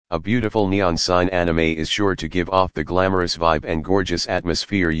A beautiful neon sign anime is sure to give off the glamorous vibe and gorgeous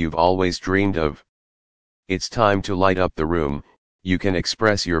atmosphere you've always dreamed of. It's time to light up the room. You can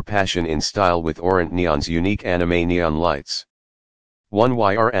express your passion in style with Orient Neon's unique anime neon lights. 1.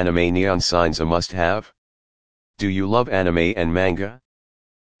 Why are anime neon signs a must-have? Do you love anime and manga?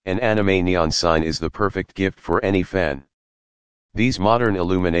 An anime neon sign is the perfect gift for any fan. These modern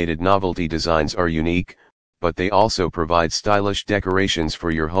illuminated novelty designs are unique, but they also provide stylish decorations for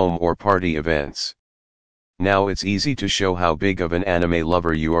your home or party events. Now it's easy to show how big of an anime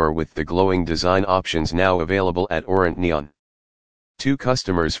lover you are with the glowing design options now available at Orient Neon. 2.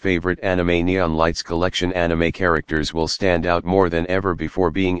 Customers' favorite anime neon lights collection. Anime characters will stand out more than ever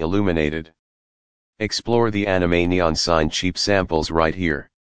before being illuminated. Explore the anime neon sign cheap samples right here.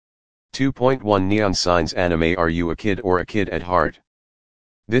 2.1 Neon signs anime. Are you a kid or a kid at heart?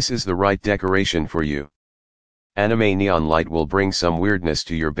 This is the right decoration for you. Anime neon light will bring some weirdness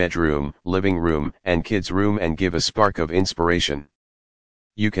to your bedroom, living room, and kids' room and give a spark of inspiration.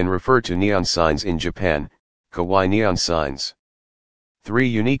 You can refer to neon signs in Japan, kawaii neon signs. 3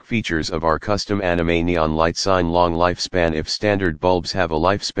 Unique features of our custom anime neon light sign. Long lifespan. If standard bulbs have a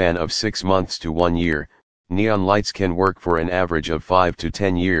lifespan of 6 months to 1 year, neon lights can work for an average of 5 to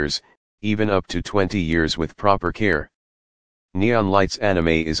 10 years, even up to 20 years with proper care. Neon lights anime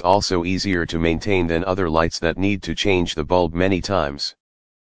is also easier to maintain than other lights that need to change the bulb many times.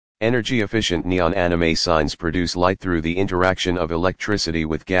 Energy efficient neon anime signs produce light through the interaction of electricity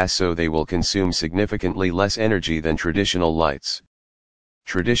with gas, so they will consume significantly less energy than traditional lights.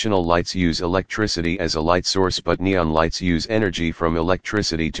 Traditional lights use electricity as a light source, but neon lights use energy from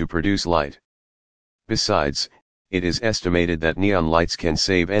electricity to produce light. Besides, it is estimated that neon lights can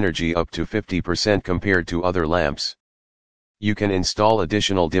save energy up to 50% compared to other lamps. You can install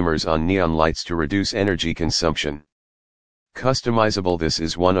additional dimmers on neon lights to reduce energy consumption. Customizable. This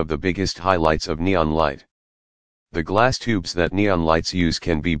is one of the biggest highlights of neon light. The glass tubes that neon lights use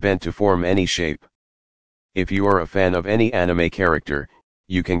can be bent to form any shape. If you are a fan of any anime character,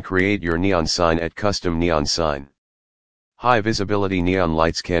 you can create your neon sign at Custom Neon Sign. High visibility neon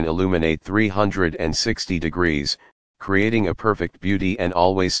lights can illuminate 360 degrees, creating a perfect beauty and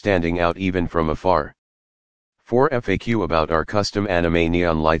always standing out even from afar. 4 FAQ about our custom anime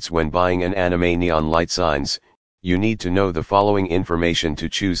neon lights. When buying an anime neon light signs, you need to know the following information to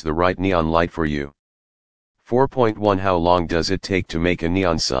choose the right neon light for you. 4.1 How long does it take to make a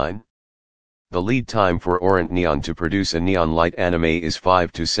neon sign? The lead time for Orient Neon to produce a neon light anime is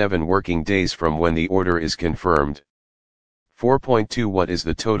 5 to 7 working days from when the order is confirmed. 4.2 What is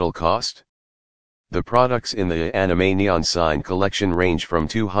the total cost? The products in the anime neon sign collection range from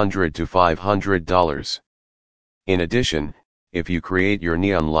 $200 to $500. In addition, if you create your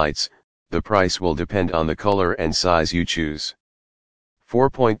neon lights, the price will depend on the color and size you choose.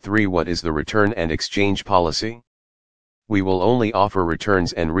 4.3 What is the return and exchange policy? We will only offer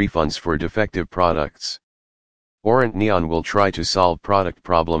returns and refunds for defective products. Orient Neon will try to solve product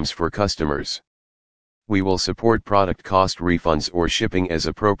problems for customers. We will support product cost refunds or shipping as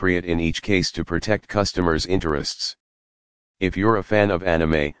appropriate in each case to protect customers' interests. If you're a fan of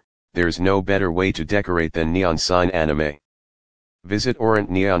anime, there's no better way to decorate than neon sign anime. Visit Orient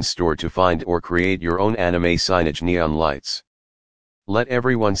Neon store to find or create your own anime signage neon lights. Let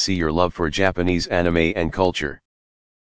everyone see your love for Japanese anime and culture.